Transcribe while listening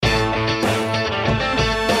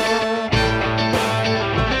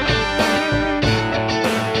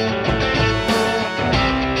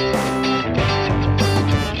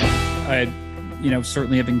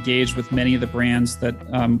certainly have engaged with many of the brands that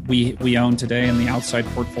we own today in the outside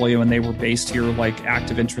portfolio, and they were based here, like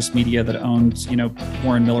Active Interest Media that owned,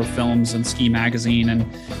 Warren Miller Films and Ski Magazine, and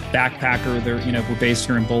Backpacker. We're based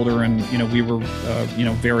here in Boulder, and we were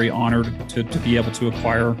very honored to be able to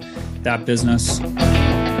acquire that business.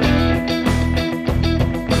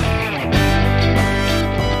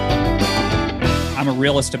 I'm a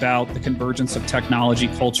realist about the convergence of technology,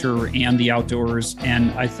 culture, and the outdoors.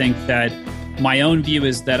 And I think that my own view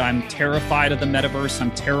is that I'm terrified of the metaverse.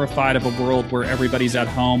 I'm terrified of a world where everybody's at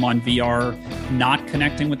home on VR, not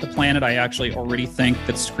connecting with the planet. I actually already think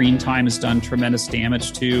that screen time has done tremendous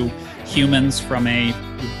damage to humans from a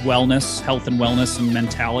health and wellness and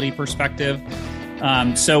mentality perspective.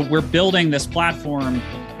 So we're building this platform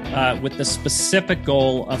with the specific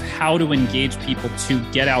goal of how to engage people to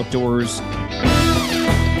get outdoors.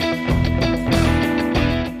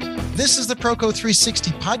 This is the Proco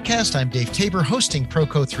 360 podcast. I'm Dave Tabor, hosting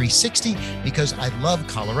Proco 360 because I love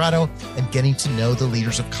Colorado and getting to know the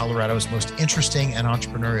leaders of Colorado's most interesting and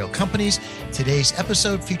entrepreneurial companies. Today's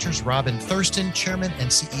episode features Robin Thurston, chairman and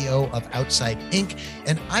CEO of Outside Inc.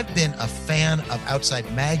 And I've been a fan of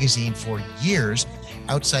Outside Magazine for years.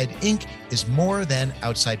 Outside Inc. is more than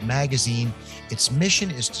Outside Magazine. Its mission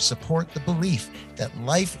is to support the belief that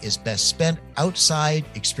life is best spent outside,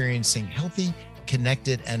 experiencing healthy,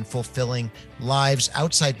 connected, and fulfilling lives.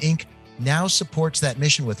 Outside Inc. now supports that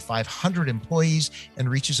mission with 500 employees and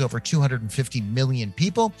reaches over 250 million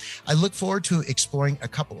people. I look forward to exploring a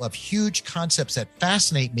couple of huge concepts that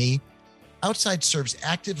fascinate me. Outside serves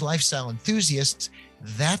active lifestyle enthusiasts.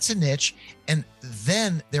 That's a niche. And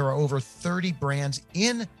then there are over 30 brands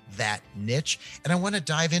in that niche. And I want to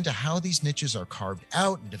dive into how these niches are carved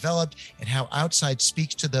out and developed, and how Outside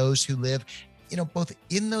speaks to those who live, both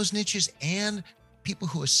in those niches and people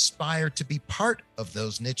who aspire to be part of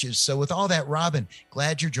those niches. So with all that, Robin,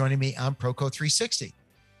 glad you're joining me on Proco 360.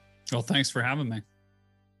 Well, thanks for having me.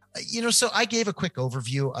 So I gave a quick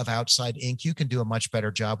overview of Outside Inc. You can do a much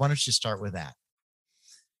better job. Why don't you start with that?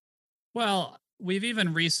 Well, we've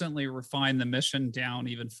even recently refined the mission down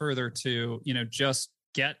even further to, just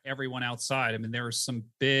get everyone outside. I mean, there are some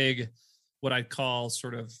big, what I'd call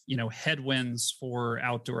sort of, headwinds for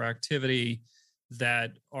outdoor activity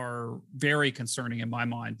that are very concerning in my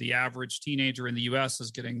mind. The average teenager in the US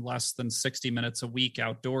is getting less than 60 minutes a week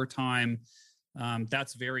outdoor time.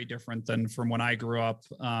 That's very different than from when I grew up,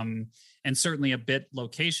 and certainly a bit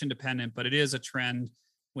location dependent, but it is a trend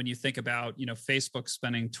when you think about, Facebook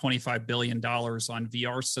spending $25 billion on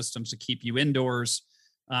VR systems to keep you indoors.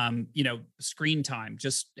 Screen time,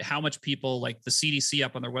 just how much people, like the CDC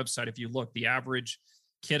up on their website, if you look, the average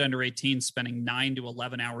kid under 18 spending 9 to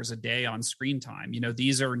 11 hours a day on screen time.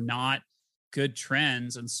 These are not good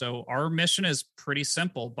trends. And so our mission is pretty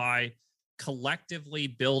simple. By collectively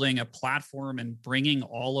building a platform and bringing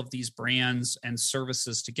all of these brands and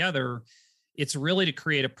services together, it's really to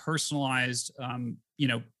create a personalized,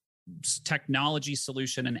 technology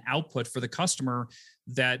solution and output for the customer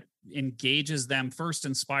that engages them, first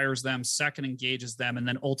inspires them, second engages them, and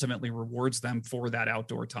then ultimately rewards them for that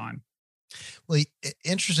outdoor time. Well,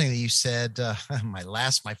 interesting that you said my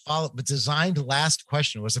designed last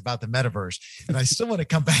question was about the metaverse, and I still want to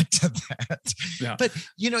come back to that. Yeah. But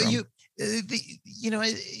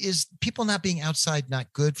is people not being outside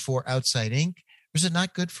not good for Outside Inc., or is it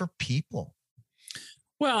not good for people?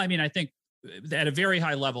 Well, I mean, I think at a very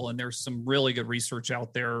high level, and there's some really good research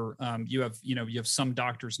out there. You have some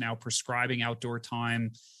doctors now prescribing outdoor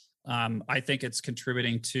time. I think it's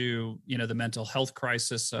contributing to, the mental health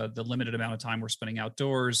crisis, the limited amount of time we're spending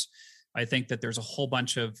outdoors. I think that there's a whole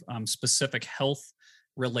bunch of specific health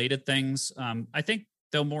related things. I think,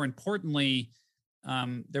 though, more importantly,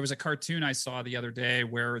 there was a cartoon I saw the other day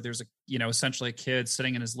where there's essentially a kid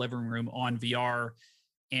sitting in his living room on VR,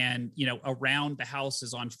 and, around the house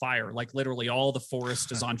is on fire, like literally all the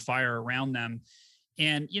forest is on fire around them.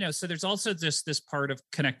 And, so there's also this part of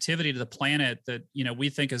connectivity to the planet that, we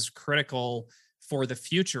think is critical for the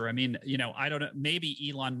future. I mean, I don't know, maybe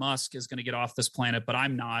Elon Musk is going to get off this planet, but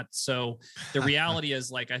I'm not. So the reality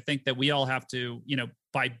is, I think that we all have to,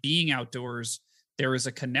 by being outdoors, there is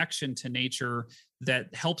a connection to nature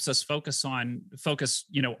that helps us focus,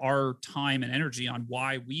 our time and energy on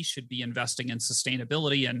why we should be investing in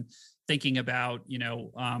sustainability and thinking about,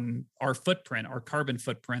 our footprint, our carbon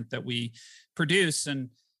footprint that we produce. And,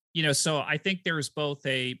 so I think there's both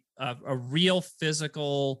a real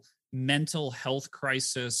physical, mental health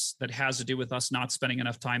crisis that has to do with us not spending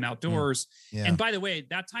enough time outdoors. Yeah. And by the way,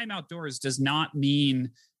 that time outdoors does not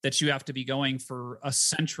mean that you have to be going for a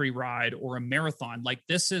century ride or a marathon. Like,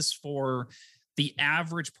 this is for the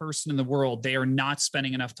average person in the world, they are not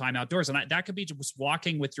spending enough time outdoors. And that could be just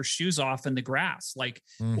walking with your shoes off in the grass, like,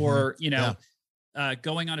 or,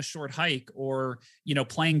 going on a short hike, or,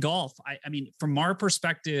 playing golf. I mean, from our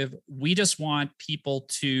perspective, we just want people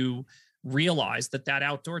to realize that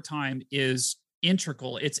outdoor time is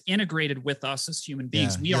integral. It's integrated with us as human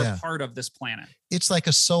beings. We are part of this planet. It's like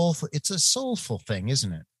it's a soulful thing,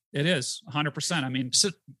 isn't it? It is 100%. I mean, so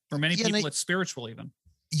for many people, it's spiritual even.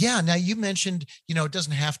 Yeah. Now you mentioned, it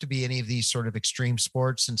doesn't have to be any of these sort of extreme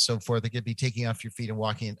sports and so forth. It could be taking off your feet and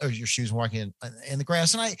walking or your shoes and walking in the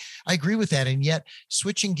grass. And I agree with that. And yet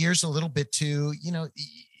switching gears a little bit to,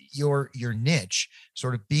 your niche,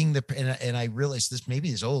 sort of being and I realize this maybe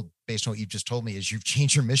is old based on what you just told me, is you've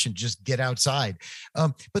changed your mission, just get outside.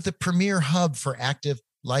 But the premier hub for active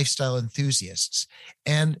lifestyle enthusiasts.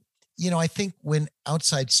 And, I think when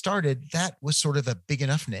Outside started, that was sort of a big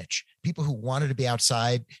enough niche. People who wanted to be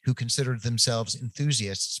outside, who considered themselves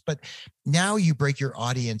enthusiasts. But now you break your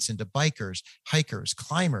audience into bikers, hikers,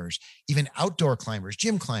 climbers, even outdoor climbers,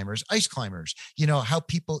 gym climbers, ice climbers, how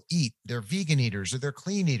people eat, they're vegan eaters or they're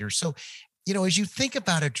clean eaters. So, as you think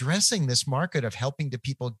about addressing this market of helping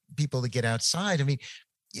people to get outside, I mean,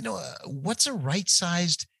 what's a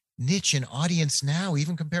right-sized niche and audience now,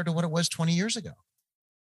 even compared to what it was 20 years ago?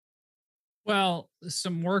 Well,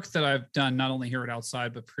 some work that I've done, not only here at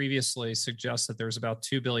Outside, but previously, suggests that there's about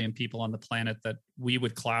 2 billion people on the planet that we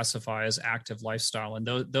would classify as active lifestyle. And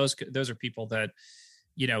those are people that,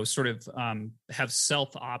 sort of have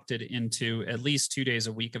self-opted into at least 2 days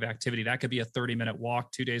a week of activity. That could be a 30-minute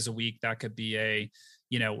walk 2 days a week. That could be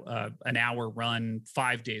an hour run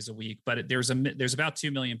 5 days a week. But there's about 2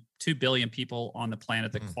 billion people on the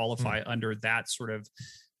planet that qualify under that sort of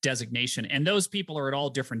designation. And those people are at all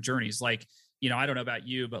different journeys. Like, I don't know about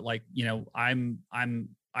you, but like, I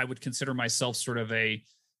would consider myself sort of a,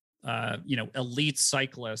 elite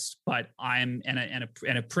cyclist, but I'm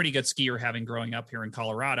a pretty good skier, having growing up here in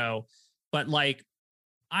Colorado. But like,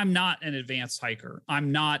 I'm not an advanced hiker.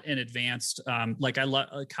 I'm not an advanced, like I love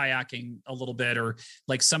kayaking a little bit, or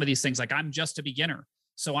like some of these things, like I'm just a beginner.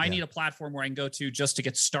 So I need a platform where I can go to just to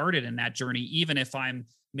get started in that journey, even if I'm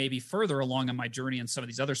maybe further along on my journey in some of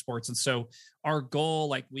these other sports. And so our goal,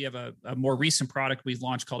 like we have a more recent product we've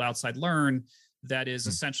launched called Outside Learn, that is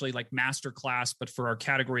essentially like masterclass, but for our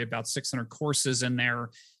category, about 600 courses in there.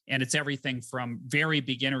 And it's everything from very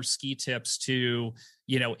beginner ski tips to,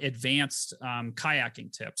 advanced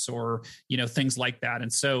kayaking tips, or, things like that.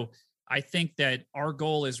 And so I think that our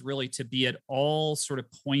goal is really to be at all sort of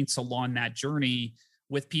points along that journey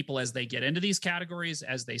with people as they get into these categories,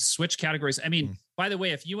 as they switch categories. I mean, by the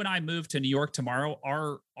way, if you and I move to New York tomorrow,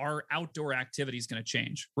 our outdoor activity is going to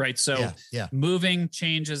change, right? So moving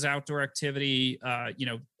changes outdoor activity,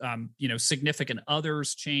 significant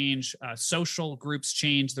others change, social groups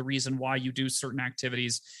change the reason why you do certain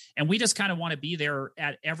activities. And we just kind of want to be there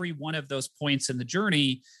at every one of those points in the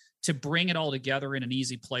journey to bring it all together in an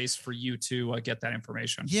easy place for you to get that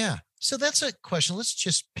information. Yeah. So that's a question. Let's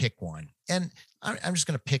just pick one. And I'm just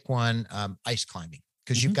going to pick one, ice climbing,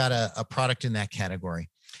 because you've got a product in that category.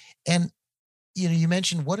 And, you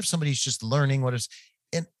mentioned, what if somebody's just learning?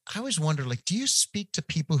 And I always wonder, like, do you speak to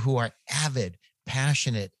people who are avid,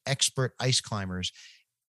 passionate, expert ice climbers?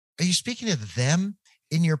 Are you speaking to them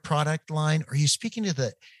in your product line? Or are you speaking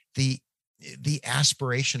to the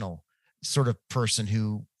aspirational sort of person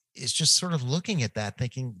who is just sort of looking at that,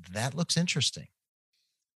 thinking that looks interesting?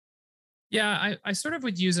 Yeah, I sort of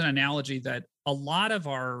would use an analogy that a lot of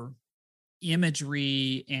our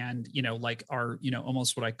imagery and, like our,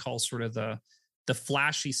 almost what I call sort of the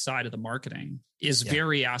flashy side of the marketing is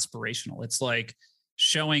very aspirational. It's like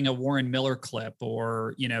showing a Warren Miller clip,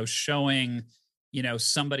 or, showing,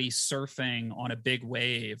 somebody surfing on a big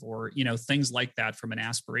wave, or, things like that from an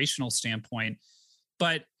aspirational standpoint.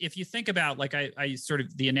 But if you think about, like, I sort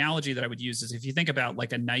of, the analogy that I would use is, if you think about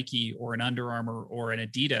like a Nike or an Under Armour or an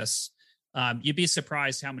Adidas, you'd be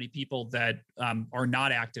surprised how many people that are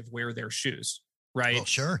not active wear their shoes, right? Oh,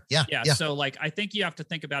 sure. Yeah. So like, I think you have to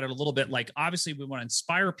think about it a little bit. Like, obviously we want to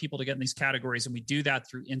inspire people to get in these categories, and we do that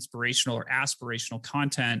through inspirational or aspirational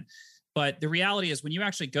content. But the reality is, when you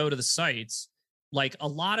actually go to the sites, like a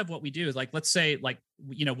lot of what we do is, like, let's say, like,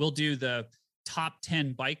 we'll do the top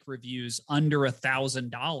 10 bike reviews under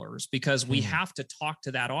 $1,000, because we have to talk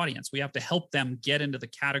to that audience. We have to help them get into the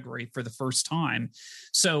category for the first time.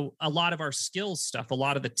 So a lot of our skills stuff, a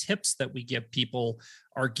lot of the tips that we give people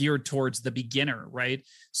are geared towards the beginner, right?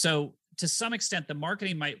 So to some extent, the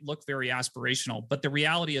marketing might look very aspirational, but the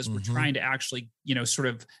reality is we're trying to actually, sort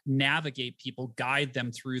of navigate people, guide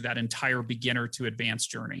them through that entire beginner to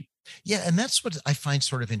advanced journey. Yeah. And that's what I find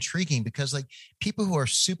sort of intriguing, because like people who are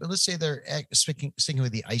super, let's say they're sticking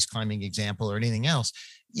with the ice climbing example or anything else,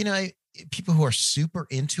 people who are super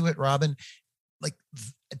into it, Robin, like,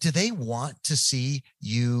 do they want to see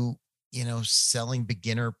you, selling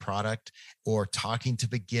beginner product or talking to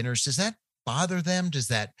beginners? Does that bother them? Does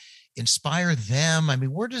that inspire them? I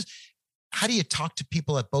mean, how do you talk to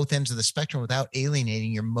people at both ends of the spectrum without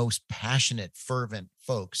alienating your most passionate, fervent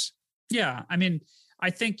folks? Yeah. I mean, I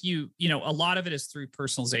think a lot of it is through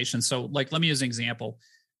personalization. So like, let me use an example.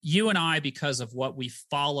 You and I, because of what we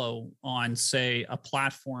follow on, say, a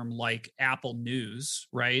platform like Apple News,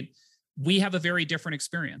 right? We have a very different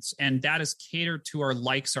experience, and that is catered to our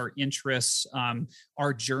likes, our interests,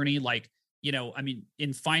 our journey. Like, I mean,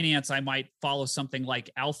 in finance, I might follow something like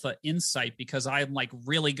Alpha Insight because I'm like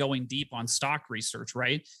really going deep on stock research,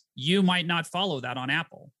 right? You might not follow that on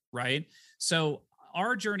Apple, right? So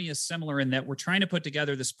our journey is similar in that we're trying to put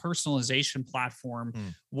together this personalization platform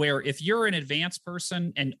where if you're an advanced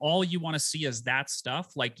person and all you want to see is that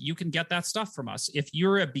stuff, like you can get that stuff from us. If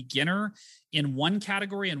you're a beginner in one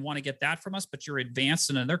category and want to get that from us, but you're advanced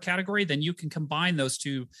in another category, then you can combine those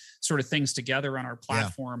two sort of things together on our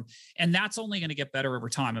platform. Yeah. And that's only going to get better over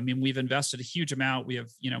time. I mean, we've invested a huge amount. We have,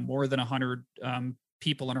 more than 100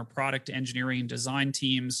 people in our product engineering and design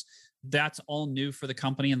teams. That's all new for the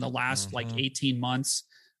company in the last like 18 months.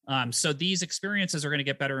 So these experiences are going to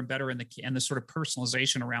get better and better, and the sort of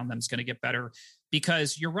personalization around them is going to get better,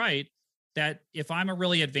 because you're right that if I'm a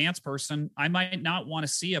really advanced person, I might not want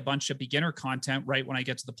to see a bunch of beginner content right when I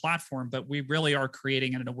get to the platform, but we really are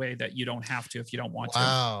creating it in a way that you don't have to if you don't want to.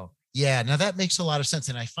 Wow. Yeah. Now that makes a lot of sense.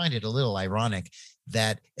 And I find it a little ironic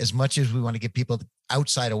that as much as we want to get people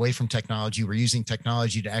outside away from technology, we're using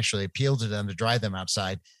technology to actually appeal to them, to drive them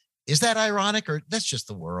outside. Is that ironic, or that's just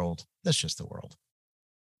the world? That's just the world.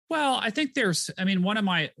 Well, I think one of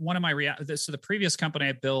my so the previous company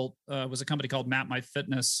I built was a company called Map My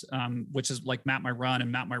Fitness, which is like Map My Run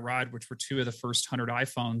and Map My Ride, which were two of the first 100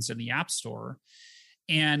 iPhones in the App Store.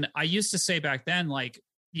 And I used to say back then, like,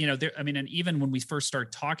 and even when we first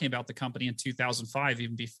started talking about the company in 2005,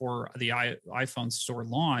 even before the iPhone store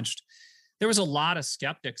launched, there was a lot of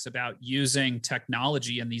skeptics about using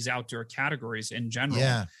technology in these outdoor categories in general.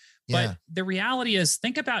 Yeah. But the reality is,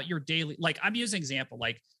 think about your daily, like I'm using an example,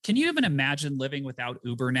 like, can you even imagine living without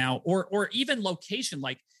Uber now, or even location?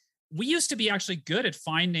 Like we used to be actually good at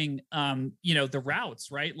finding, the routes,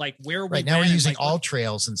 right? Like where we right now we're using all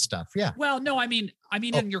trails and stuff. Yeah. Well, no, I mean,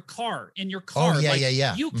 in your car, Oh,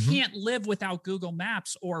 yeah. You can't live without Google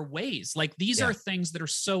Maps or Waze. Like these are things that are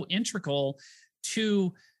so integral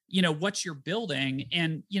to, what you're building.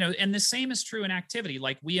 And, and the same is true in activity.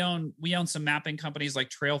 Like we own some mapping companies like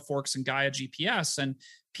Trailforks and Gaia GPS, and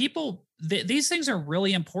people, these things are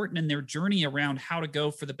really important in their journey around how to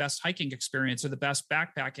go for the best hiking experience or the best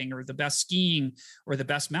backpacking or the best skiing or the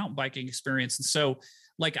best mountain biking experience. And so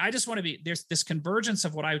like, I just want to there's this convergence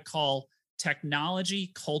of what I would call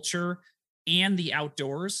technology, culture, and the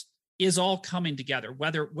outdoors is all coming together,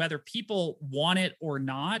 whether people want it or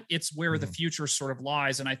not. It's where the future sort of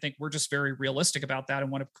lies. And I think we're just very realistic about that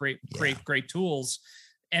and want to create great tools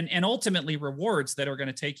and ultimately rewards that are going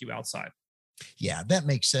to take you outside. Yeah, that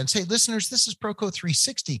makes sense. Hey, listeners, this is Proco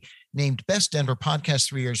 360, named Best Denver Podcast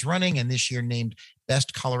 3 years running, and this year named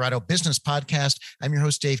Best Colorado Business Podcast. I'm your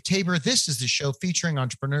host, Dave Tabor. This is the show featuring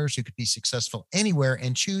entrepreneurs who could be successful anywhere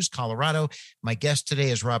and choose Colorado. My guest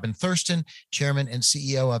today is Robin Thurston, Chairman and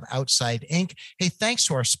CEO of Outside Inc. Hey, thanks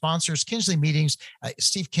to our sponsors, Kinsley Meetings.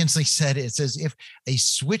 Steve Kinsley said it's as if a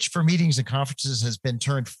switch for meetings and conferences has been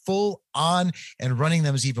turned full on, and running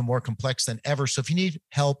them is even more complex than ever. So if you need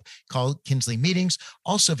help, call Kinsley Meetings.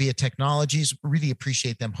 Also via Technologies, really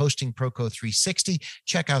appreciate them hosting Proco 360.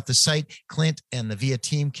 Check out the site. Clint and the VIA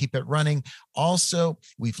team keep it running. Also,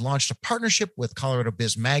 we've launched a partnership with Colorado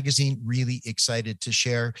Biz Magazine. Really excited to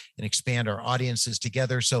share and expand our audiences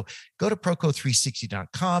together. So go to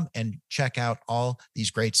proco360.com and check out all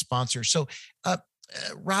these great sponsors. So,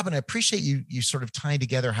 Robin, I appreciate you sort of tying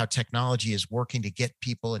together how technology is working to get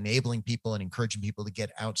people, enabling people, and encouraging people to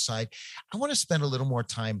get outside. I want to spend a little more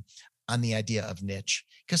time on the idea of niche,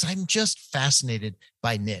 because I'm just fascinated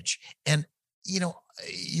by niche. And,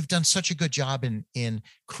 you've done such a good job in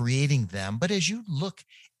creating them. But as you look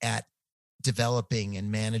at developing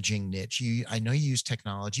and managing niche, I know you use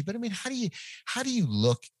technology, but I mean, how do you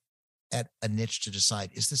look at a niche to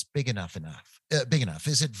decide, is this big enough?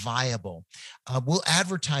 Is it viable? Will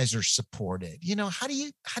advertisers support it? How do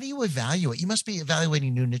you evaluate? You must be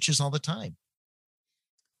evaluating new niches all the time.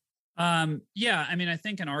 Yeah, I mean, I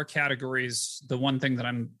think in our categories, the one thing that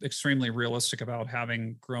I'm extremely realistic about,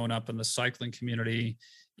 having grown up in the cycling community,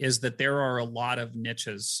 is that there are a lot of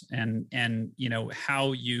niches, and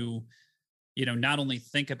how you not only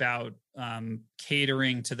think about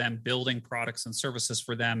catering to them, building products and services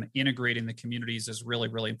for them, integrating the communities is really,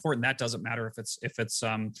 really important. That doesn't matter if it's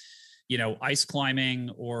ice climbing,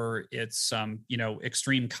 or it's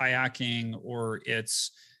extreme kayaking, or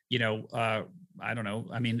it's I don't know.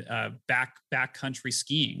 I mean, backcountry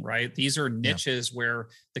skiing, right? These are niches where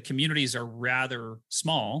the communities are rather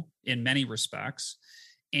small in many respects.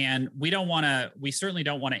 And we certainly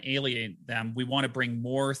don't want to alienate them. We want to bring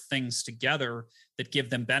more things together that give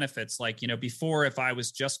them benefits. Like, before, if I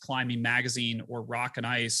was just climbing magazine or rock and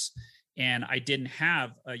ice, and I didn't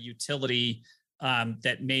have a utility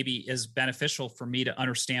that maybe is beneficial for me to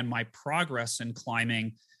understand my progress in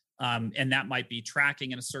climbing, and that might be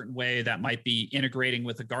tracking in a certain way, that might be integrating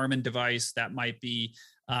with a Garmin device, that might be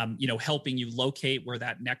helping you locate where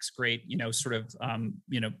that next great,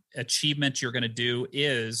 achievement you're going to do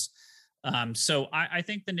is. So I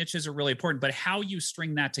think the niches are really important, but how you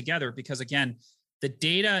string that together, because again, the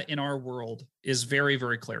data in our world is very,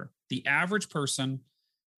 very clear. The average person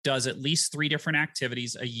does at least 3 different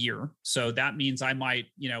activities a year. So that means I might,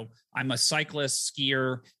 I'm a cyclist,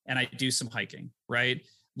 skier, and I do some hiking, right?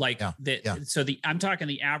 I'm talking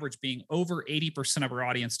the average being over 80% of our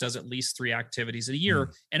audience does at least 3 activities a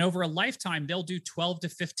year. And over a lifetime, they'll do 12 to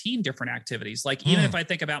 15 different activities. Like, even if I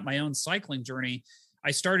think about my own cycling journey,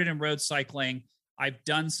 I started in road cycling. I've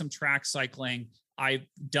done some track cycling. I've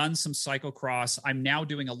done some cyclocross. I'm now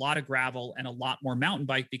doing a lot of gravel and a lot more mountain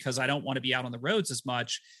bike because I don't want to be out on the roads as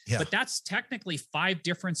much. Yeah. But that's technically 5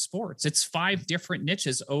 different sports. It's 5 different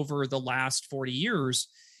niches over the last 40 years.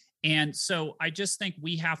 And so I just think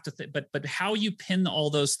we have to, but how you pin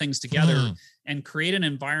all those things together and create an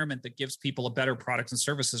environment that gives people a better product and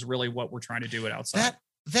service is really what we're trying to do at Outside.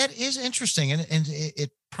 That is interesting. And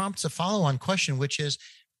it prompts a follow-on question, which is,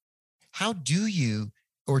 how do you,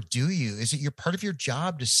 is it your part of your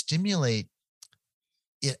job to stimulate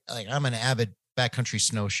it? Like, I'm an avid backcountry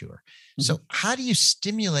snowshoer. So how do you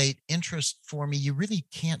stimulate interest for me? You really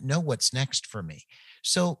can't know what's next for me.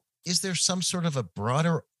 So is there some sort of a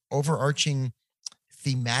broader overarching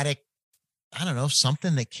thematic, I don't know,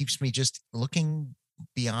 something that keeps me just looking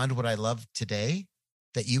beyond what I love today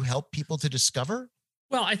that you help people to discover?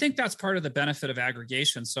 Well, I think that's part of the benefit of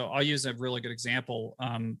aggregation. So I'll use a really good example.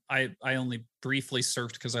 I only briefly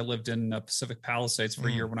surfed because I lived in Pacific Palisades for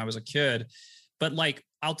a year when I was a kid. But like,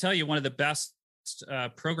 I'll tell you, one of the best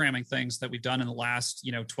programming things that we've done in the last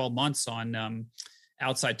 12 months on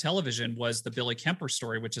Outside Television was the Billy Kemper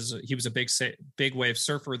story, which is he was a big wave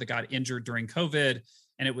surfer that got injured during COVID,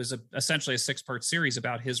 and it was essentially a 6-part series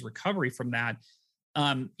about his recovery from that.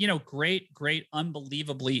 Great,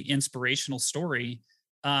 unbelievably inspirational story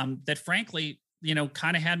that frankly,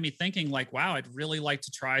 kind of had me thinking like, wow, I'd really like to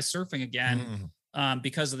try surfing again.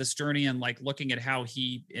 Because of this journey, and like looking at how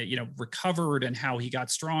he, recovered and how he got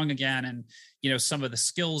strong again, and, some of the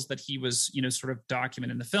skills that he was, sort of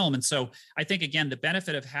documented in the film. And so I think, again, the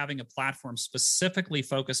benefit of having a platform specifically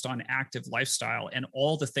focused on active lifestyle and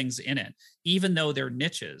all the things in it, even though they're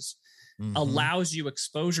niches, allows you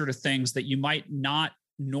exposure to things that you might not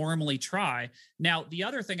normally try. Now, the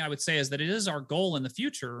other thing I would say is that it is our goal in the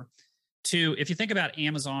future to, if you think about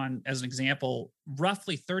Amazon as an example,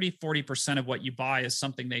 roughly 30-40% of what you buy is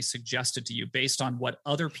something they suggested to you based on what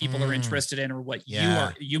other people are interested in or what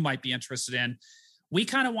you might be interested in. We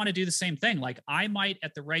kind of want to do the same thing. Like, I might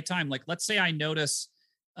at the right time, like, let's say I notice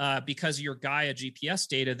because of your Gaia GPS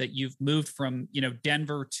data that you've moved from,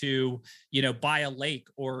 Denver to, by a lake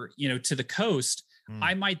or, to the coast.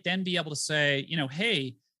 I might then be able to say,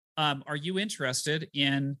 hey, are you interested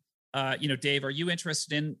in, Dave, are you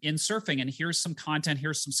interested in surfing? And here's some content,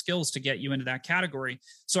 here's some skills to get you into that category.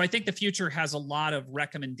 So I think the future has a lot of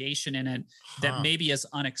recommendation in it that maybe is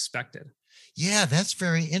unexpected. Yeah, that's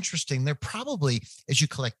very interesting. They're probably, as you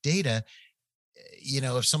collect data,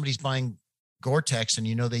 if somebody's buying Gore-Tex and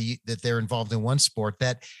that they're involved in one sport,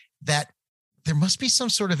 that there must be some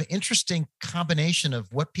sort of interesting combination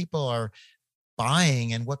of what people are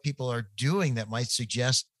buying and what people are doing that might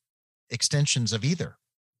suggest extensions of either.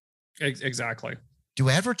 Exactly. Do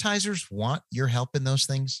advertisers want your help in those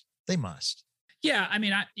things? They must. Yeah. I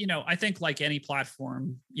mean, I think like any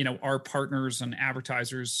platform, our partners and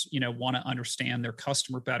advertisers, want to understand their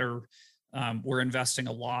customer better. We're investing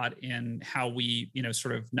a lot in how we,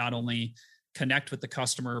 sort of not only connect with the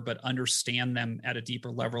customer, but understand them at a deeper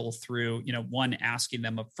level through, one, asking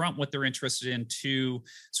them upfront what they're interested in, 2,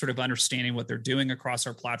 sort of understanding what they're doing across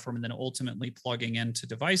our platform, and then ultimately plugging into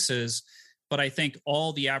devices. But I think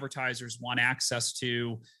all the advertisers want access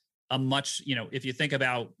to a much, if you think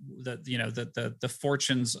about the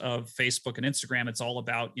fortunes of Facebook and Instagram, it's all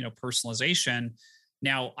about, personalization.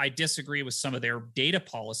 Now, I disagree with some of their data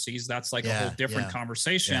policies. That's like a whole different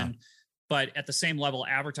conversation. Yeah. But at the same level,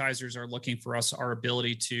 advertisers are looking for our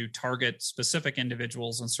ability to target specific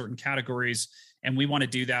individuals in certain categories. And we want to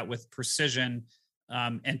do that with precision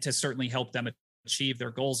and to certainly help them achieve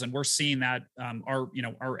their goals. And we're seeing that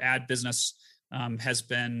our ad business has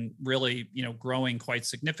been really, growing quite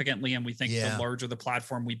significantly. And we think the larger the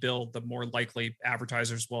platform we build, the more likely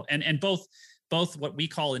advertisers will, and both what we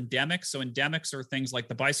call endemics. So endemics are things like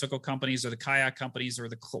the bicycle companies or the kayak companies or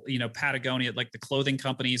the, Patagonia, like the clothing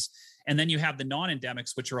companies. And then you have the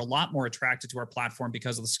non-endemics, which are a lot more attracted to our platform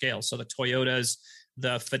because of the scale. So the Toyotas,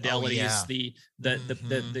 the Fidelities, the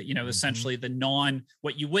essentially the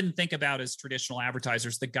what you wouldn't think about as traditional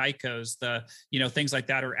advertisers, the Geicos, the, things like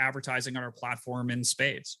that are advertising on our platform in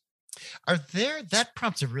spades. That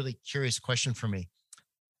prompts a really curious question for me.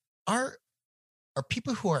 Are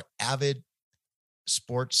people who are avid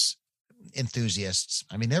sports enthusiasts,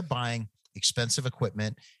 I mean, they're buying expensive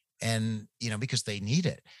equipment and, because they need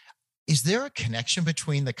it. Is there a connection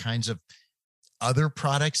between the kinds of other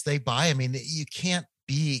products they buy? I mean, you can't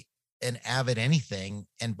be an avid anything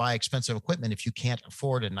and buy expensive equipment if you can't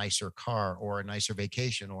afford a nicer car or a nicer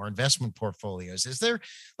vacation or investment portfolios. Is there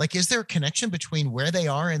a connection between where they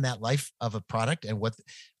are in that life of a product and what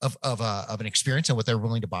of an experience and what they're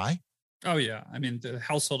willing to buy? Oh yeah. I mean, the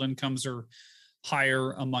household incomes are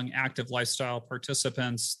higher among active lifestyle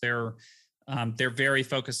participants. They're very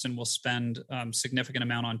focused and will spend significant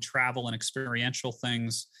amount on travel and experiential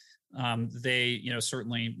things. They,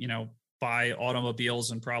 certainly, buy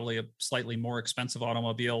automobiles and probably a slightly more expensive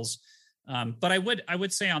automobiles. But I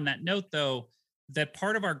would say on that note, though, that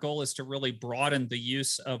part of our goal is to really broaden the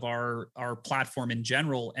use of our platform in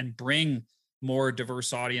general and bring more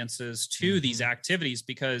diverse audiences to these activities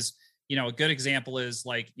because, a good example is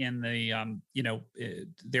like in the,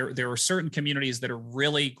 there are certain communities that are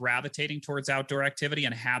really gravitating towards outdoor activity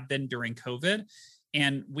and have been during COVID.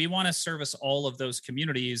 And we want to service all of those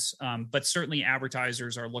communities. But certainly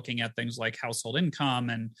advertisers are looking at things like household income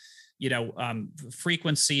and,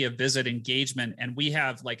 frequency of visit, engagement. And we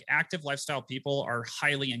have like active lifestyle people are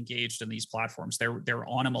highly engaged in these platforms. They're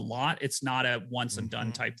on them a lot. It's not a once and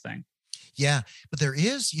done type thing. Yeah, but there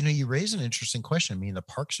is, you raise an interesting question. I mean, the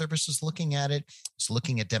Park Service is looking at it. It's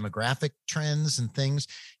looking at demographic trends and things.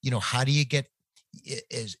 How do you get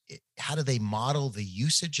how do they model the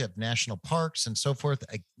usage of national parks and so forth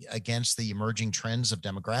against the emerging trends of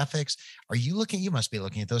demographics? You must be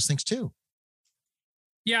looking at those things too.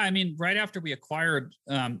 Yeah, I mean, right after we acquired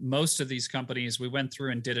most of these companies, we went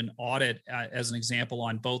through and did an audit, as an example,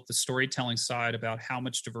 on both the storytelling side about how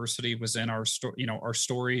much diversity was in our our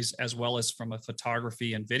stories, as well as from a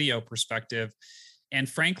photography and video perspective. And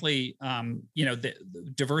frankly, the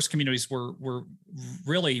diverse communities were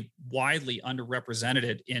really widely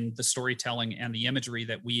underrepresented in the storytelling and the imagery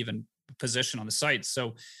that we even position on the site.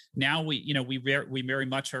 So now we very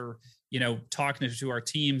much are talking to our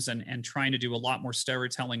teams and trying to do a lot more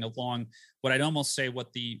storytelling along what I'd almost say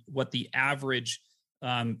what the average,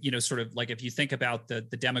 sort of like if you think about the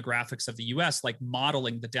demographics of the US, like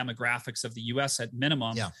modeling the demographics of the US at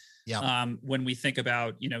minimum. Yeah. When we think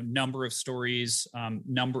about, number of stories,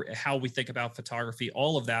 how we think about photography,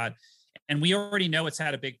 all of that. And we already know it's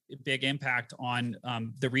had a big impact on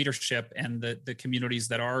the readership and the communities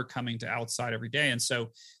that are coming to Outside every day. And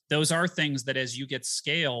so those are things that as you get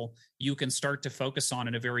scale, you can start to focus on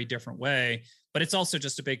in a very different way. But it's also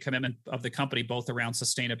just a big commitment of the company, both around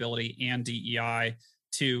sustainability and DEI,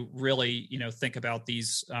 to really, think about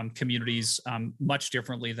these communities much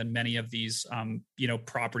differently than many of these,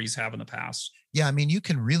 properties have in the past. Yeah, I mean, you've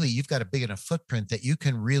got a big enough footprint that you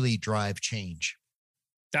can really drive change.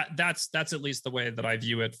 That's at least the way that I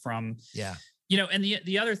view it from, and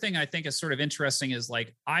the other thing I think is sort of interesting is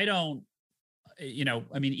like, I don't,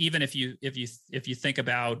 I mean, even if you think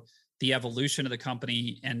about the evolution of the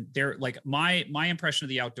company and they're like, my impression of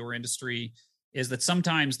the outdoor industry is that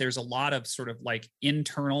sometimes there's a lot of sort of like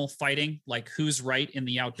internal fighting, like who's right in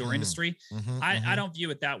the outdoor industry. I don't view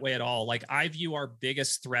it that way at all. Like I view our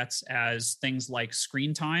biggest threats as things like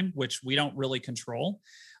screen time, which we don't really control.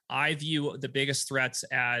 I view the biggest threats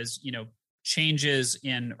as, changes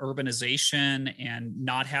in urbanization and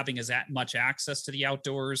not having as much access to the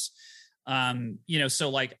outdoors. So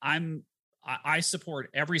like I support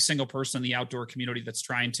every single person in the outdoor community that's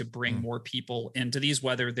trying to bring more people into these,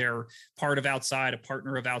 whether they're part of Outside, a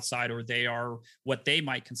partner of Outside, or they are what they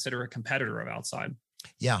might consider a competitor of Outside.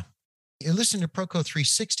 Yeah. You're listening to Proco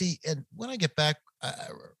 360. And when I get back, uh,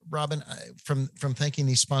 Robin, from thanking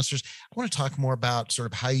these sponsors, I want to talk more about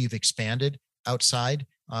sort of how you've expanded outside,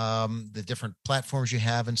 the different platforms you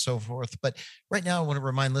have and so forth. But right now, I want to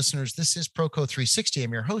remind listeners, this is Proco 360.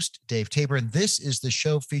 I'm your host, Dave Tabor, and this is the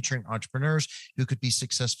show featuring entrepreneurs who could be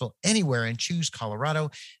successful anywhere and choose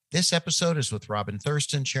Colorado. This episode is with Robin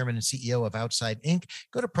Thurston, Chairman and CEO of Outside Inc.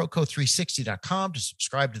 Go to Proco360.com to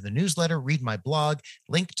subscribe to the newsletter, read my blog,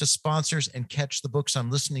 link to sponsors, and catch the books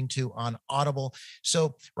I'm listening to on Audible.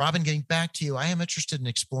 So, Robin, getting back to you, I am interested in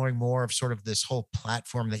exploring more of sort of this whole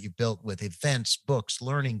platform that you built with events, books,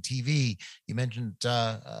 learning, TV. You mentioned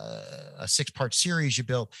a 6-part series you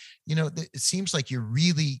built. You know, it seems like you're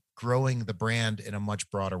really growing the brand in a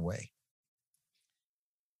much broader way.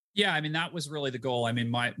 Yeah, I mean, that was really the goal. I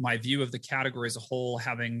mean, my view of the category as a whole,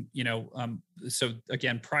 having, so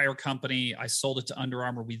again, prior company, I sold it to Under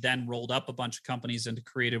Armour. We then rolled up a bunch of companies and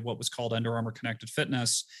created what was called Under Armour Connected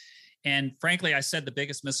Fitness. And frankly, I said the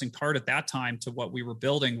biggest missing part at that time to what we were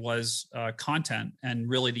building was content and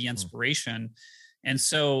really the inspiration. And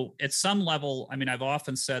so at some level, I mean, I've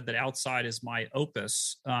often said that Outside is my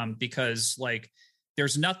opus because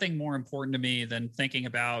there's nothing more important to me than thinking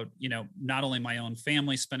about, not only my own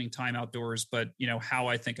family spending time outdoors, but, how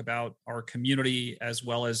I think about our community as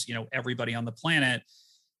well as, everybody on the planet.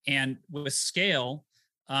 And with scale,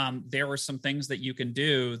 there are some things that you can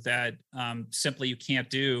do that simply you can't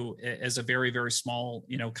do as a very, very small,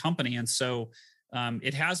 company. And so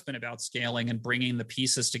it has been about scaling and bringing the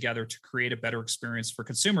pieces together to create a better experience for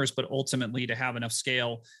consumers, but ultimately to have enough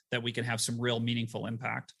scale that we can have some real meaningful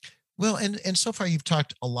impact. Well, and so far you've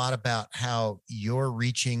talked a lot about how you're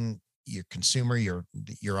reaching your consumer, your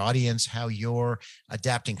audience, how you're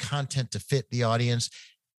adapting content to fit the audience.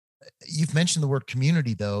 You've mentioned the word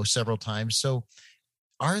community, though, several times. So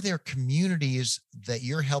are there communities that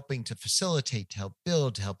you're helping to facilitate, to help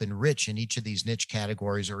build, to help enrich in each of these niche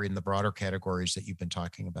categories or in the broader categories that you've been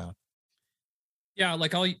talking about? Yeah,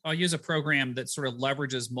 I'll use a program that sort of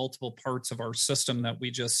leverages multiple parts of our system that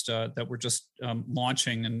we're just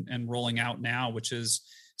launching and rolling out now, which is,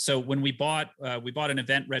 so when we bought an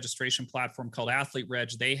event registration platform called Athlete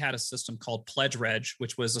Reg. They had a system called Pledge Reg,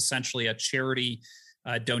 which was essentially a charity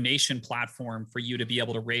donation platform for you to be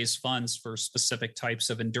able to raise funds for specific types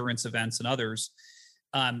of endurance events and others.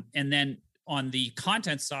 And then on the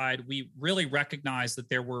content side, we really recognized that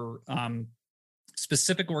there were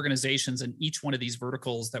specific organizations in each one of these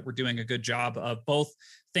verticals that were doing a good job of both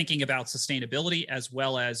thinking about sustainability as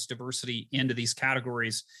well as diversity into these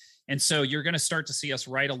categories. And so you're going to start to see us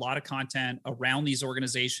write a lot of content around these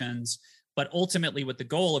organizations, but ultimately with the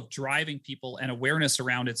goal of driving people and awareness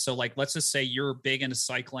around it. So let's just say you're big into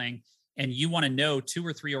cycling and you want to know 2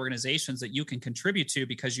 or 3 organizations that you can contribute to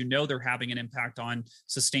because they're having an impact on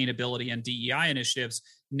sustainability and DEI initiatives.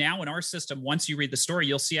 Now in our system, once you read the story,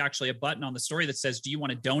 you'll see actually a button on the story that says, do you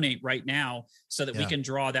want to donate right now? So that we can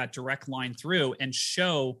draw that direct line through and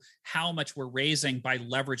show how much we're raising by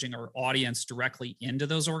leveraging our audience directly into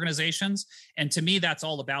those organizations. And to me, that's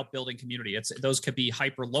all about building community. Those could be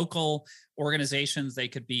hyper local organizations. They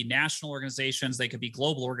could be national organizations. They could be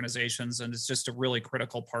global organizations. And it's just a really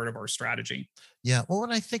critical part of our strategy. Yeah. Well,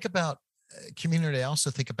 when I think about community, I also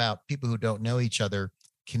think about people who don't know each other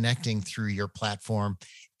connecting through your platform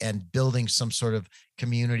and building some sort of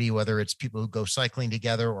community, whether it's people who go cycling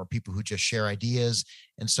together or people who just share ideas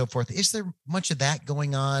and so forth. Is there much of that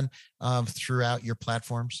going on throughout your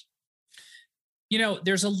platforms?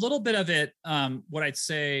 There's a little bit of it, what I'd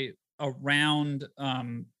say around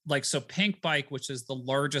so Pink Bike, which is the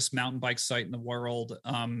largest mountain bike site in the world,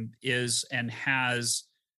 is and has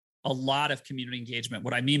a lot of community engagement.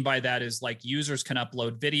 What I mean by that is users can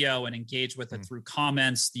upload video and engage with it through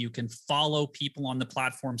comments. You can follow people on the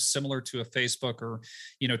platform similar to a Facebook or,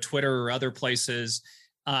 Twitter or other places.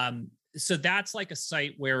 So that's a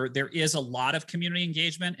site where there is a lot of community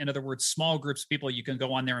engagement. In other words, small groups of people, you can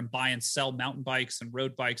go on there and buy and sell mountain bikes and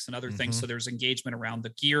road bikes and other things. So there's engagement around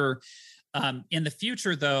the gear. In the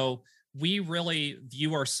future, though, we really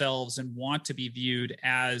view ourselves and want to be viewed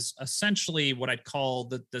as essentially what I'd call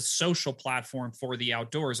the social platform for the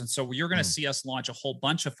outdoors. And so you're going to see us launch a whole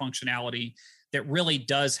bunch of functionality that really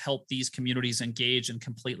does help these communities engage in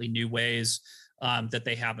completely new ways that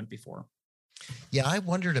they haven't before. Yeah, I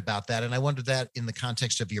wondered about that. And I wondered that in the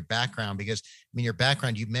context of your background, because your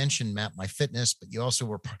background, you mentioned Map My Fitness, but you also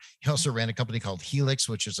ran a company called Helix,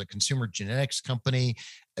 which is a consumer genetics company.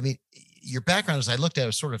 Your background, as I looked at,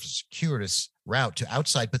 was sort of a circuitous route to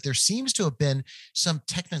Outside, but there seems to have been some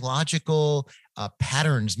technological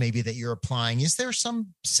patterns maybe that you're applying. Is there some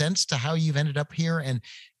sense to how you've ended up here and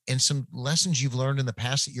some lessons you've learned in the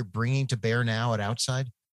past that you're bringing to bear now at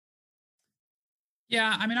Outside?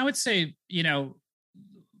 Yeah, I mean, I would say,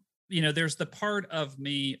 there's the part of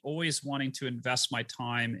me always wanting to invest my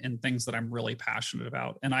time in things that I'm really passionate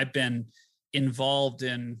about. And I've been involved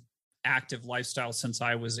in active lifestyle since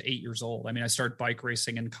I was 8 years old. I mean, I started bike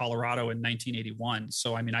racing in Colorado in 1981.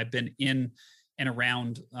 So, I mean, I've been in and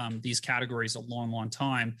around these categories a long, long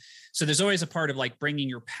time. So there's always a part of like bringing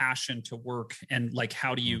your passion to work and like,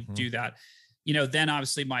 how do you do that? Then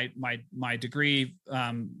obviously my degrees,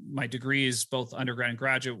 both undergrad and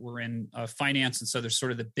graduate, were in finance, and so there's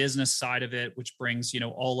sort of the business side of it, which brings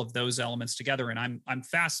all of those elements together. And I'm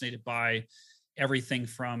fascinated by everything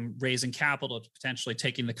from raising capital to potentially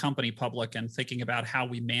taking the company public and thinking about how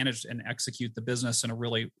we manage and execute the business in a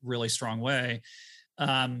really, really strong way.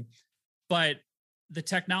 But the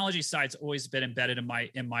technology side's always been embedded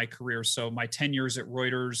in my career. So my 10 years at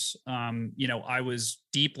Reuters, I was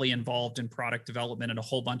deeply involved in product development at a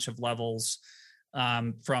whole bunch of levels.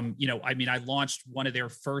 I launched one of their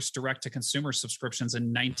first direct to consumer subscriptions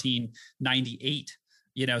in 1998.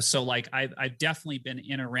 So like I've definitely been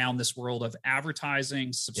in and around this world of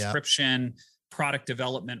advertising, subscription, product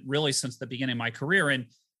development, really since the beginning of my career. And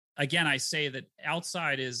again, I say that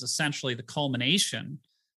Outside is essentially the culmination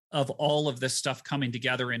of all of this stuff coming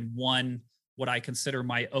together in one, what I consider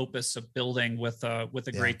my opus of building with a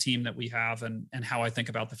great team that we have, and how I think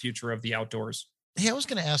about the future of the outdoors. Hey, I was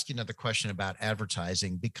going to ask you another question about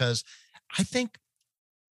advertising, because I think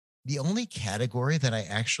the only category that I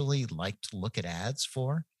actually like to look at ads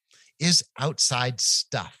for is outside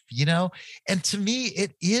stuff, and to me,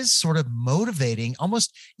 it is sort of motivating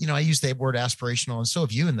almost, I use the word aspirational, and so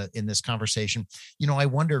have you in this conversation. I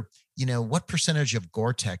wonder, what percentage of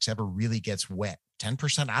Gore-Tex ever really gets wet?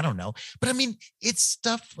 10%? I don't know. But I mean, it's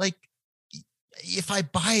stuff like, if I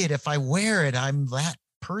buy it, if I wear it, I'm that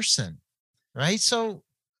person. Right. So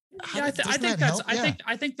I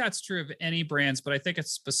think that's true of any brands, but I think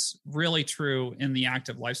it's really true in the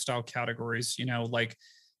active lifestyle categories.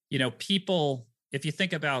 People, if you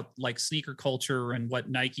think about like sneaker culture and what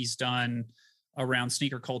Nike's done around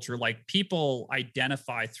sneaker culture, like people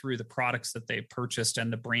identify through the products that they purchased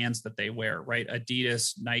and the brands that they wear, right?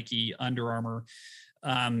 Adidas, Nike, Under Armour.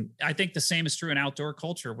 I think the same is true in outdoor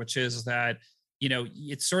culture, which is that,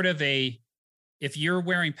 it's sort of if you're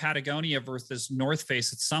wearing Patagonia versus North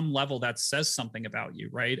Face, at some level that says something about you,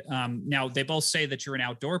 right? Now they both say that you're an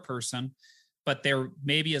outdoor person, but there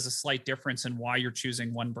maybe is a slight difference in why you're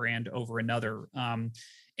choosing one brand over another.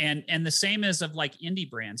 And the same is of like indie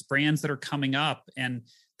brands that are coming up. And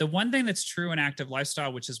the one thing that's true in active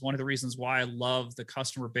lifestyle, which is one of the reasons why I love the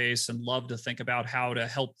customer base and love to think about how to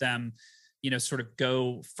help them, sort of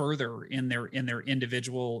go further in their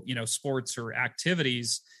individual, sports or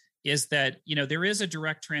activities, is that, there is a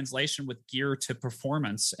direct translation with gear to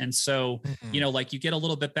performance. And so, like you get a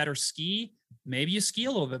little bit better ski, maybe you ski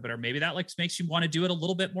a little bit better. Maybe that like makes you want to do it a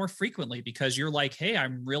little bit more frequently, because you're like, hey,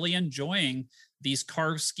 I'm really enjoying these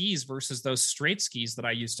carved skis versus those straight skis that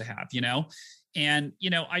I used to have, And,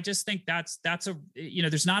 I just think that's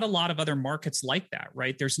there's not a lot of other markets like that,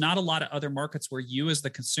 right? There's not a lot of other markets where you as the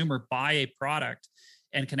consumer buy a product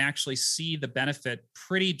and can actually see the benefit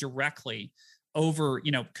pretty directly over,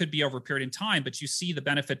 could be over a period in time, but you see the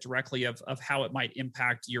benefit directly of how it might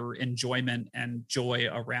impact your enjoyment and joy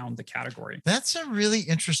around the category. That's a really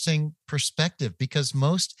interesting perspective, because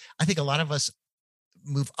I think a lot of us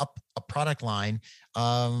move up a product line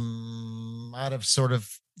out of sort of,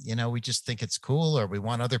 we just think it's cool, or we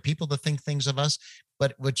want other people to think things of us.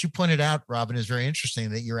 But what you pointed out, Robin, is very interesting,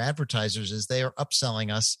 that your advertisers, as they are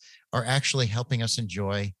upselling us, are actually helping us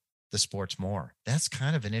enjoy the sports more. That's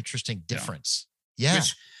kind of an interesting difference. Yeah.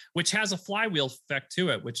 Which has a flywheel effect to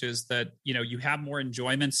it, which is that, you have more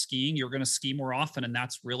enjoyment skiing, you're going to ski more often, and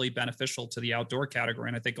that's really beneficial to the outdoor category.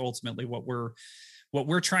 And I think ultimately what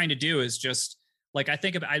we're trying to do is just like, I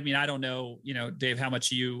don't know, Dave, how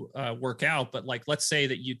much you work out, but like, let's say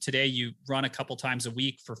that today you run a couple times a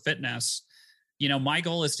week for fitness. My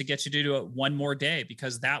goal is to get you to do it one more day,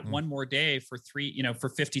 because that one more day for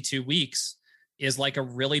 52 weeks is like a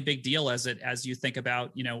really big deal as you think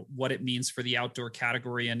about, what it means for the outdoor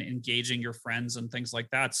category and engaging your friends and things like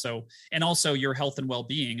that. So, and also your health and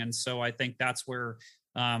well-being. And so I think that's where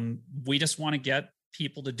we just want to get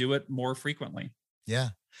people to do it more frequently. Yeah.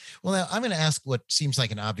 Well, now I'm going to ask what seems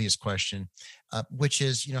like an obvious question, which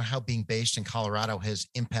is, how being based in Colorado has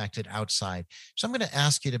impacted Outside. So I'm going to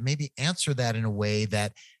ask you to maybe answer that in a way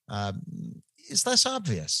that is less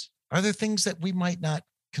obvious. Are there things that we might not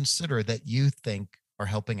consider that you think are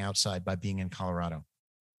helping Outside by being in Colorado?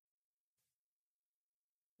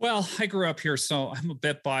 Well, I grew up here, so I'm a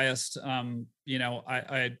bit biased.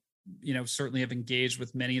 I certainly have engaged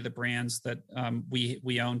with many of the brands that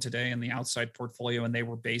we own today in the outside portfolio, and they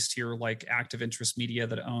were based here, like Active Interest Media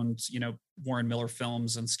that owned, Warren Miller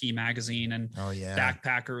Films and Ski Magazine and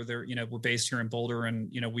Backpacker. They're, we're based here in Boulder,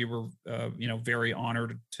 and, we were, very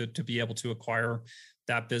honored to be able to acquire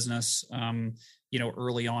that business,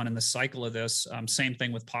 early on in the cycle of this. Same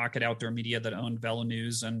thing with Pocket Outdoor Media that owned Velo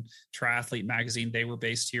News and Triathlete Magazine. They were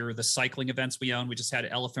based here. The cycling events we own, we just had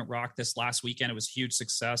Elephant Rock this last weekend. It was a huge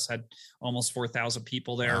success, had almost 4,000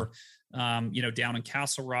 people there, down in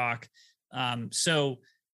Castle Rock. So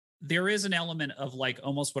there is an element of like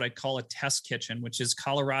almost what I call a test kitchen, which is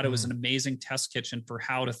Colorado is an amazing test kitchen for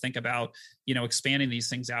how to think about, expanding these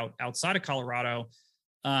things outside of Colorado.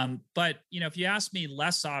 But, if you ask me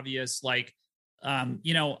less obvious, like,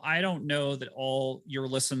 I don't know that all your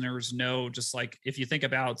listeners know, just like if you think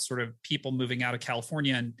about sort of people moving out of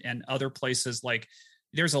California and other places, like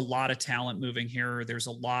there's a lot of talent moving here. There's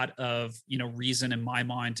a lot of, reason in my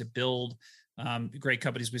mind to build great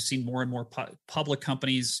companies. We've seen more and more public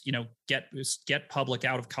companies, get public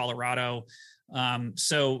out of Colorado.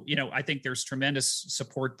 So, I think there's tremendous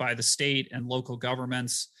support by the state and local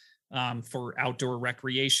governments for outdoor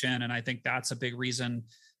recreation. And I think that's a big reason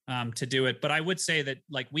to do it. But I would say that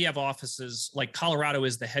like we have offices, like Colorado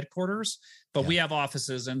is the headquarters, but we have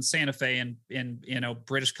offices in Santa Fe and in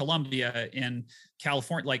British Columbia, in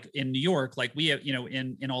California, like in New York, like we have,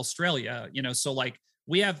 in Australia, so like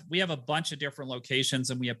we have a bunch of different locations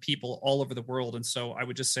and we have people all over the world. And so I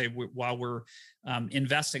would just say while we're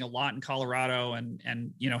investing a lot in Colorado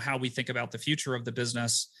and how we think about the future of the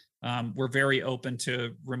business, we're very open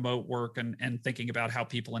to remote work and thinking about how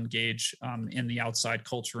people engage in the outside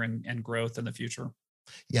culture and growth in the future.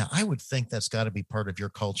 Yeah, I would think that's got to be part of your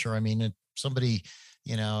culture. I mean, if somebody,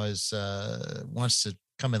 is wants to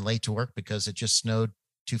come in late to work because it just snowed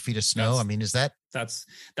 2 feet of snow. I mean, is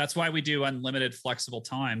that's why we do unlimited flexible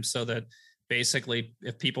time, so that basically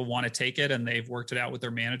if people want to take it and they've worked it out with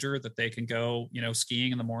their manager, that they can go,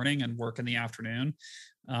 skiing in the morning and work in the afternoon.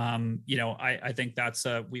 I think that's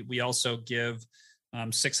we also give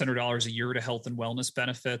 $600 a year to health and wellness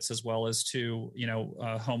benefits, as well as to,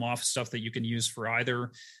 home office stuff that you can use for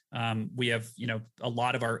either. We have, a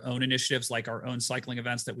lot of our own initiatives, like our own cycling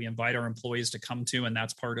events that we invite our employees to come to. And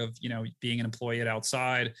that's part of, being an employee at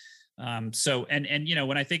Outside. So,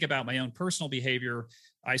 when I think about my own personal behavior,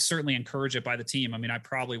 I certainly encourage it by the team. I mean, I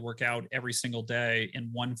probably work out every single day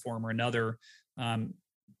in one form or another,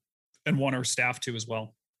 and want our staff to as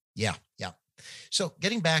well. Yeah. Yeah. So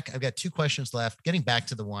getting back, I've got 2 questions left. Getting back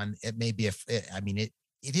to the one, it may be, it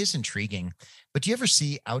is intriguing, but do you ever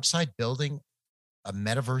see Outside building a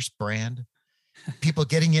metaverse brand? People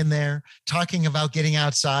getting in there, talking about getting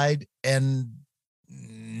outside and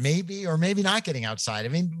maybe, or maybe not getting outside. I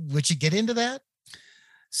mean, would you get into that?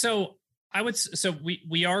 So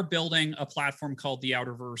we are building a platform called the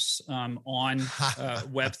Outerverse on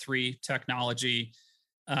Web3 technology.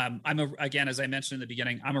 Again, as I mentioned in the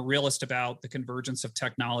beginning, I'm a realist about the convergence of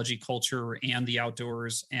technology, culture, and the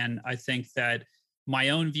outdoors. And I think that my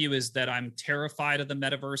own view is that I'm terrified of the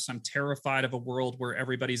metaverse. I'm terrified of a world where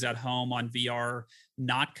everybody's at home on VR,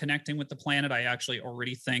 not connecting with the planet. I actually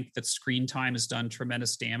already think that screen time has done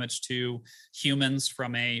tremendous damage to humans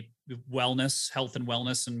from a health and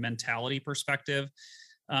wellness and mentality perspective.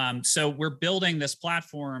 So we're building this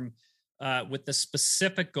platform with the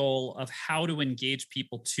specific goal of how to engage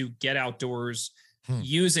people to get outdoors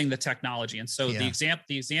using the technology. And so the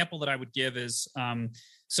example that I would give is,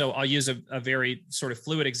 so I'll use a very sort of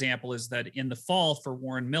fluid example, is that in the fall for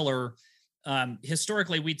Warren Miller,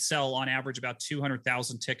 historically we'd sell on average about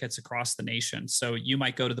 200,000 tickets across the nation. So you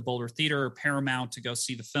might go to the Boulder Theater or Paramount to go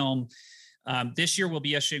see the film. This year we'll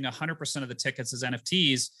be issuing 100% of the tickets as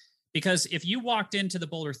NFTs. Because if you walked into the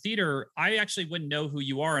Boulder Theater, I actually wouldn't know who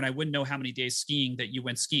you are, and I wouldn't know how many days skiing that you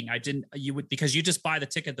went skiing. Because you just buy the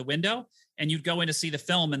ticket at the window and you'd go in to see the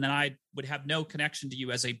film, and then I would have no connection to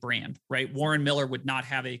you as a brand, right? Warren Miller would not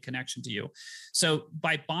have a connection to you. So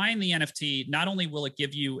by buying the NFT, not only will it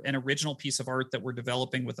give you an original piece of art that we're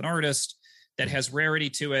developing with an artist that has rarity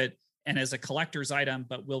to it and as a collector's item,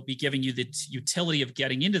 but we'll be giving you the utility of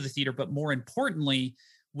getting into the theater. But more importantly,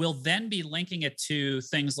 we'll then be linking it to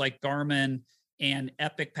things like Garmin and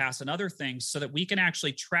Epic Pass and other things, so that we can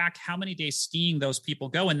actually track how many days skiing those people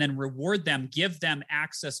go, and then reward them, give them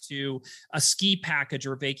access to a ski package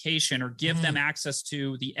or vacation, or give them access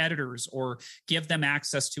to the editors, or give them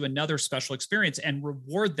access to another special experience, and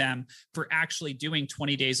reward them for actually doing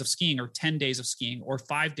 20 days of skiing or 10 days of skiing or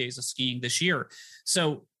 5 days of skiing this year.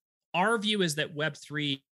 So our view is that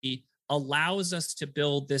Web3 allows us to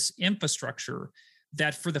build this infrastructure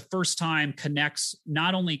that for the first time connects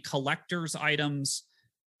not only collectors' items,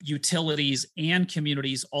 utilities, and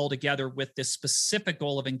communities all together with this specific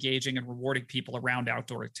goal of engaging and rewarding people around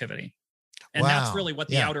outdoor activity. And that's really what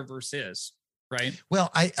the Outerverse is, right?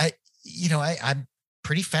 Well, I'm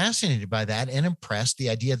pretty fascinated by that and impressed. The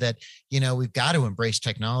idea that, we've got to embrace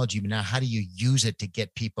technology, but now how do you use it to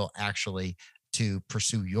get people actually to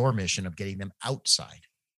pursue your mission of getting them outside?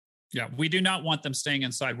 Yeah, we do not want them staying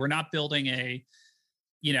inside. We're not building a,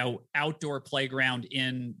 outdoor playground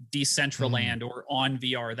in Decentraland or on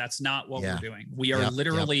VR. That's not what we're doing. We are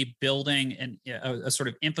literally building a sort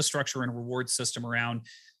of infrastructure and reward system around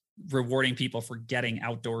rewarding people for getting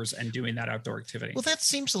outdoors and doing that outdoor activity. Well, that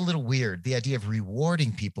seems a little weird. The idea of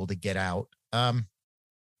rewarding people to get out. I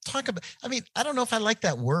don't know if I like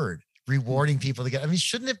that word, rewarding people to get,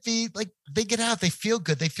 shouldn't it be like they get out, they feel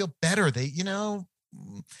good, they feel better. They,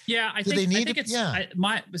 Yeah, I think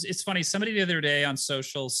it's funny. Somebody the other day on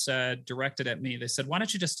social directed at me. They said, "Why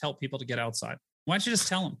don't you just tell people to get outside? Why don't you just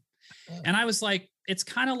tell them?" And I was like, "It's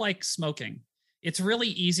kind of like smoking. It's really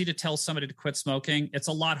easy to tell somebody to quit smoking. It's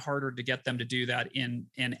a lot harder to get them to do that in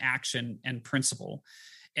action and principle."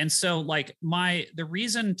 And so, the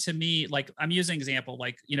reason to me, I'm using an example,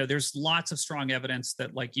 there's lots of strong evidence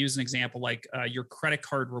that, use an example, your credit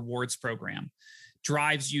card rewards program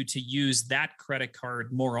drives you to use that credit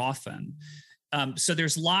card more often. So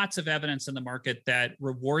there's lots of evidence in the market that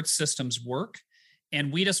reward systems work.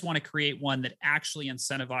 And we just want to create one that actually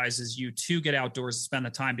incentivizes you to get outdoors and spend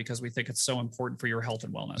the time because we think it's so important for your health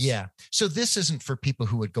and wellness. Yeah. So this isn't for people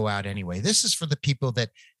who would go out anyway. This is for the people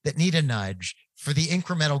that need a nudge, for the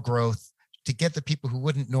incremental growth, to get the people who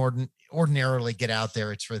wouldn't ordinarily get out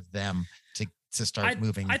there. It's for them to start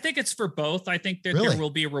moving. I think it's for both. I think that there will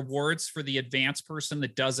be rewards for the advanced person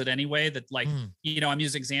that does it anyway. That I'm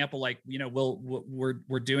using example,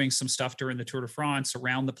 we're doing some stuff during the Tour de France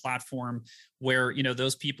around the platform where,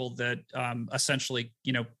 those people that essentially,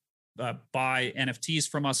 buy NFTs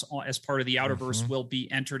from us as part of the Outerverse will be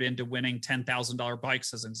entered into winning $10,000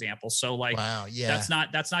 bikes as an example. So that's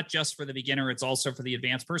not just for the beginner. It's also for the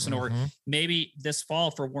advanced person. Or maybe this fall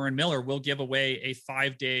for Warren Miller, we'll give away a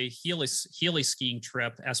 5-day Healy skiing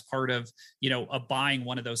trip as part of, buying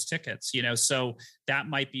one of those tickets, so that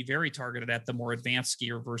might be very targeted at the more advanced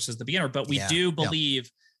skier versus the beginner. But we do believe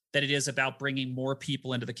that it is about bringing more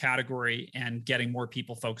people into the category and getting more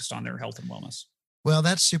people focused on their health and wellness. Well,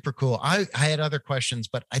 that's super cool. I had other questions,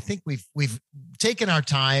 but I think we've taken our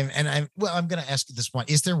time, and I'm going to ask you this one.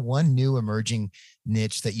 Is there one new emerging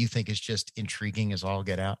niche that you think is just intriguing as all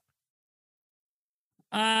get out?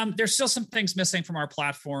 There's still some things missing from our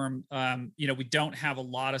platform. We don't have a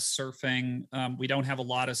lot of surfing. We don't have a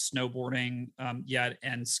lot of snowboarding yet,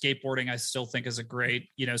 and skateboarding I still think is a great,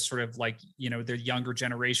 the younger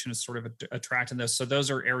generation is sort of attracting those. So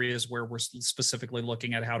those are areas where we're specifically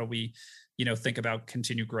looking at how do we, think about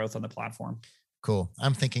continued growth on the platform. Cool.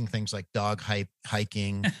 I'm thinking things like dog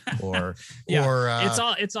hiking or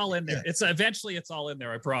it's all in there. It's eventually all in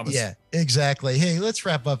there. I promise. Yeah, exactly. Hey, let's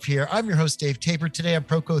wrap up here. I'm your host, Dave Tabor. Today on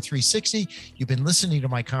Proco 360. You've been listening to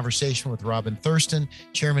my conversation with Robin Thurston,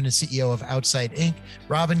 Chairman and CEO of Outside Inc.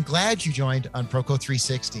 Robin, glad you joined on Proco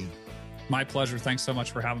 360. My pleasure. Thanks so much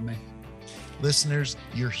for having me. Listeners,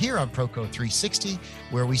 you're here on Proco 360,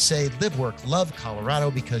 where we say live, work, love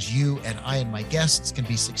Colorado, because you and I and my guests can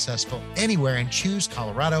be successful anywhere and choose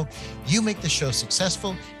Colorado. You make the show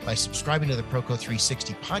successful by subscribing to the Proco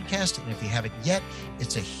 360 podcast. And if you haven't yet,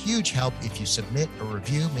 it's a huge help if you submit a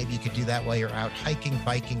review. Maybe you could do that while you're out hiking,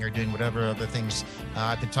 biking, or doing whatever other things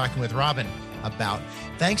I've been talking with Robin about.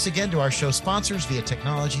 Thanks again to our show sponsors, Via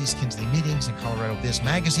Technologies, Kinsley Meetings, and Colorado Biz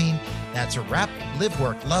Magazine. That's a wrap. Live,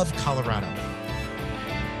 work, love Colorado.